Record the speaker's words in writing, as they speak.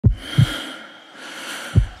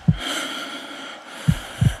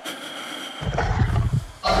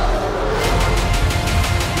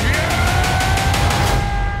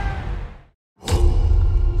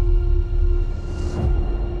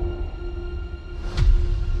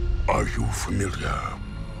Are you familiar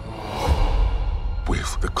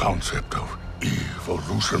with the concept of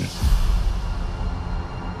evolution?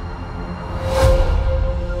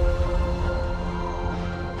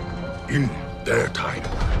 In their time,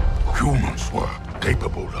 humans were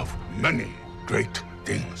capable of many great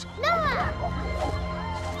things.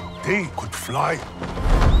 They could fly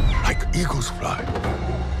like eagles fly.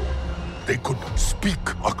 They could speak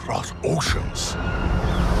across oceans.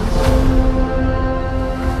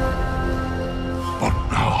 But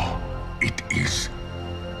now it is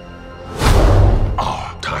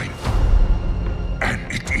our time. And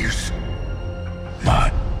it is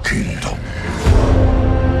my kingdom.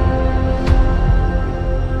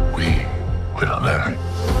 We will learn.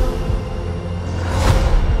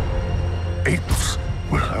 Apes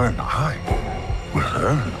will learn. I will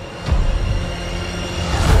learn.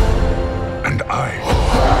 And I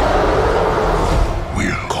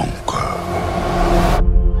will conquer.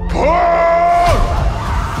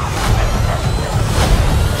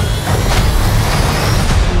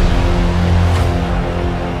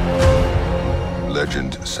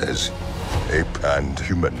 Legend says ape and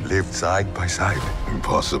human live side by side.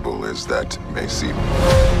 Impossible as that may seem.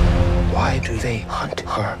 Why do they hunt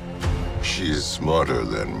her? She's smarter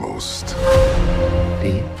than most.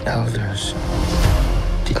 The elders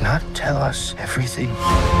did not tell us everything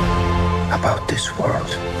about this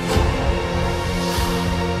world.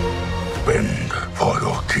 Bend for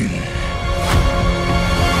your king.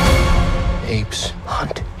 Apes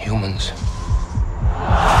hunt humans.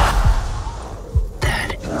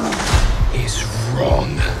 That is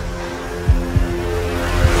wrong.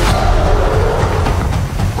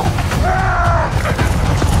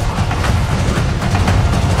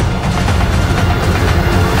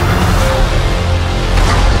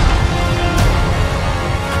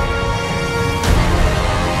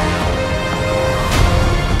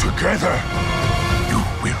 Together, you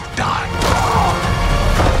will die.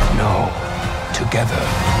 No, together,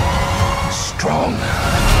 strong.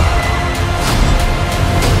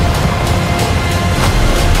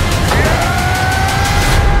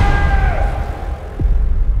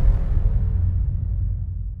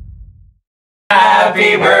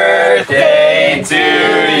 Happy birthday to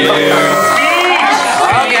you.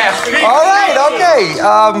 All right, okay.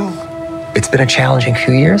 It's been a challenging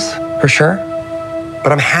few years, for sure.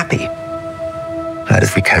 But I'm happy. That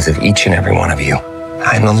is because of each and every one of you.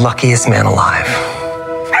 I'm the luckiest man alive.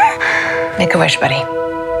 Make a wish, buddy.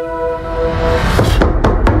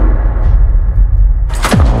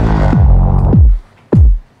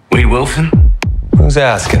 Wade Wilson? Who's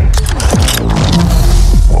asking?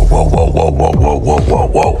 Whoa, whoa, whoa, whoa, whoa, whoa, whoa, whoa,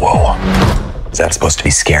 whoa, whoa. Is that supposed to be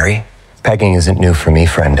scary? Pegging isn't new for me,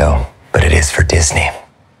 friendo, but it is for Disney.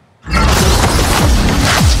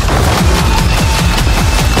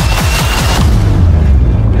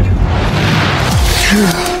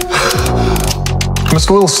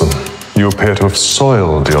 Mr. Wilson, you appear to have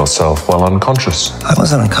soiled yourself while unconscious. I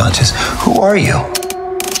wasn't unconscious. Who are you?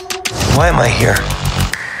 Why am I here?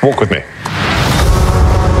 Walk with me.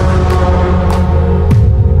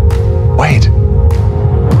 Wait.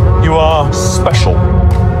 You are special.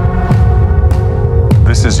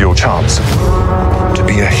 This is your chance to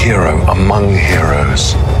be a hero among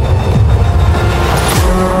heroes.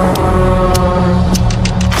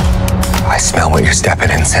 I smell what you're stepping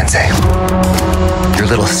in, Sensei. Your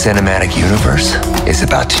little cinematic universe is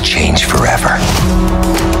about to change forever.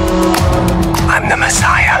 I'm the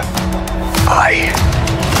Messiah. I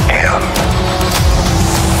am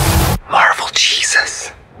Marvel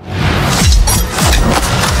Jesus.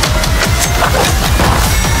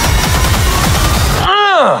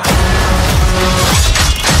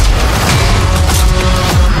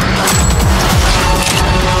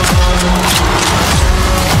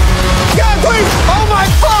 God, please! Oh my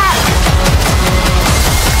fuck!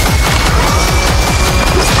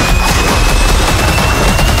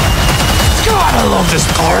 God, I love this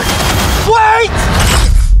part. Wait!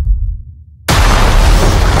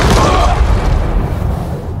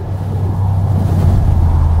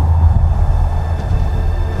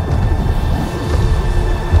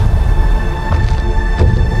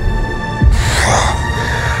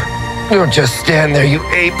 Don't just stand there, you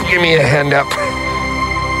ape. Give me a hand up.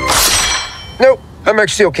 Nope, I'm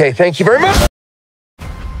actually okay. Thank you very much.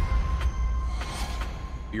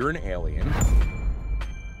 You're an alien.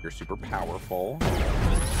 You're super powerful.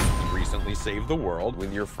 You recently saved the world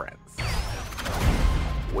with your friends.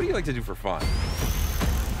 What do you like to do for fun?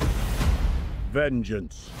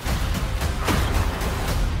 Vengeance.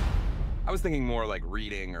 I was thinking more like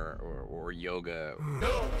reading or yoga.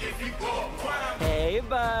 Hey,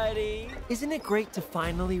 buddy. Isn't it great to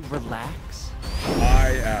finally relax?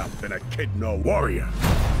 I am an echidna warrior.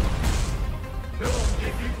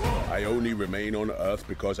 I only remain on Earth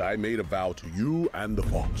because I made a vow to you and the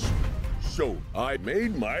fox. So I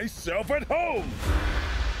made myself at home.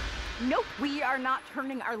 Nope, we are not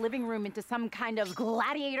turning our living room into some kind of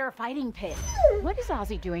gladiator fighting pit. What is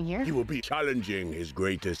Ozzy doing here? He will be challenging his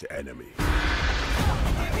greatest enemy.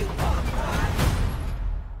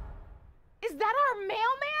 Is that our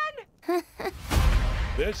mailman?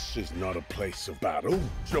 This is not a place of battle,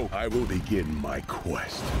 so I will begin my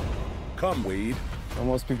quest. Come, Wade. Well,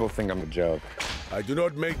 most people think I'm a joke. I do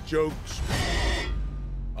not make jokes.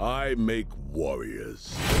 I make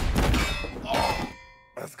warriors.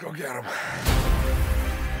 Let's go get him.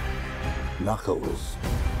 Knuckles.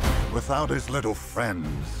 Without his little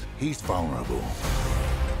friends, he's vulnerable.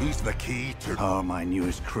 He's the key to my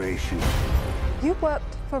newest creation. You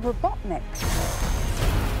worked for Robotnik.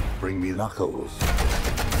 Bring me Knuckles.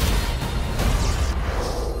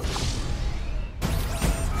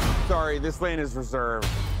 Sorry, this lane is reserved.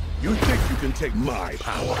 You think you can take my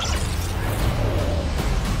power?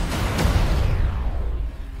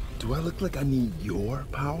 Do I look like I need your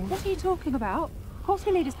power? What are you talking about? Of course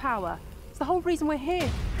we need his power. It's the whole reason we're here.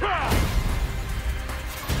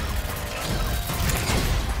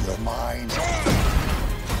 You're mine.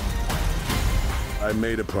 I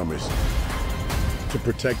made a promise to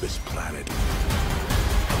protect this planet.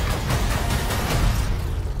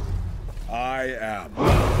 I am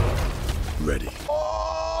ready.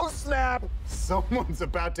 Oh, snap! Someone's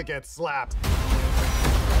about to get slapped.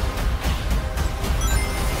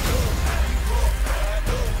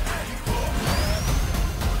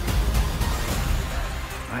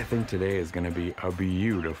 I think today is gonna be a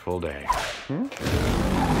beautiful day.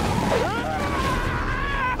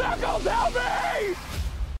 Knuckles, help me!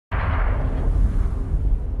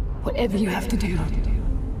 Whatever you have to do.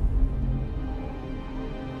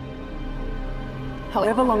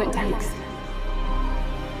 However long it takes.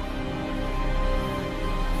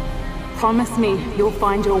 Promise me you'll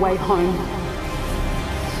find your way home.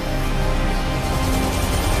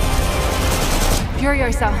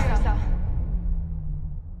 Furiosa.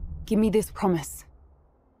 Give me this promise.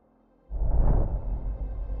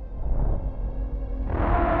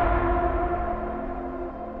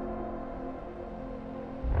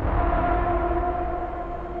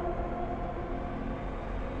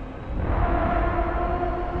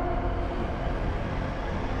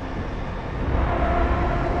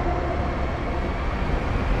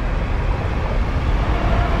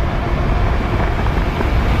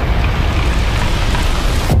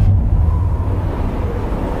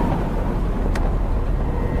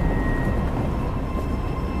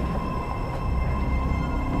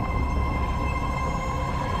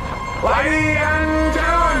 Ladies and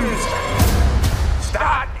gentlemen,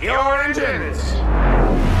 start your engines.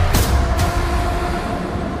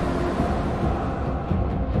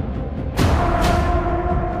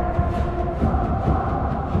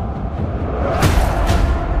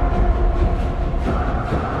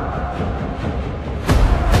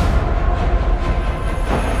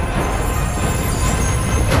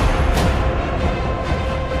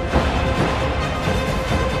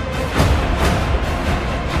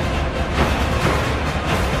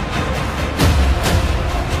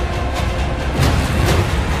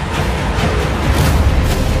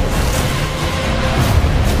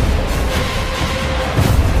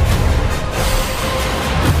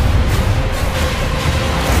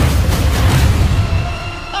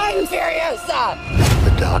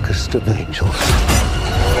 The darkest of angels.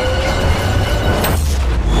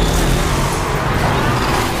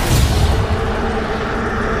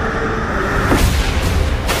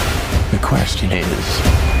 The question is,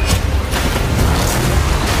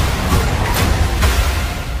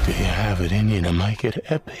 do you have it in you to make it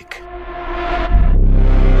epic?